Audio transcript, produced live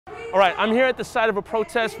All right, I'm here at the site of a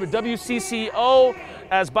protest for WCCO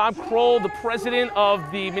as Bob Kroll, the president of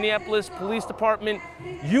the Minneapolis Police Department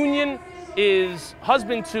Union, is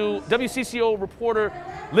husband to WCCO reporter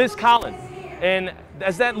Liz Collin. And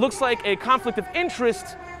as that looks like a conflict of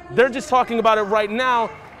interest, they're just talking about it right now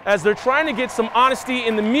as they're trying to get some honesty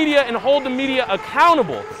in the media and hold the media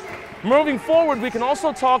accountable. Moving forward, we can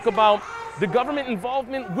also talk about the government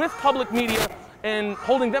involvement with public media and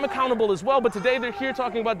holding them accountable as well. But today they're here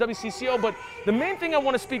talking about WCCO. But the main thing I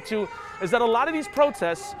want to speak to is that a lot of these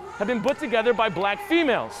protests have been put together by black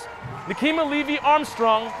females. Nekima Levy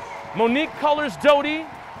Armstrong, Monique Cullars-Doty,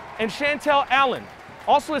 and Chauntyll Allen,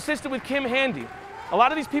 also assisted with Kim Handy. A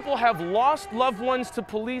lot of these people have lost loved ones to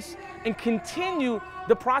police and continue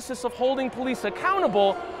the process of holding police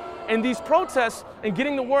accountable. And these protests and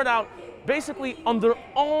getting the word out basically on their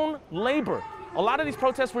own labor. A lot of these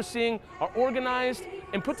protests we're seeing are organized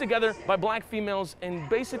and put together by black females and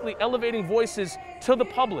basically elevating voices to the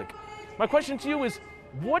public. My question to you is,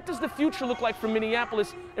 what does the future look like for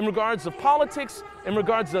Minneapolis in regards of politics, in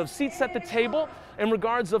regards of seats at the table, in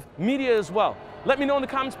regards of media as well? Let me know in the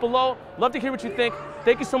comments below. Love to hear what you think.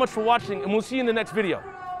 Thank you so much for watching, and we'll see you in the next video.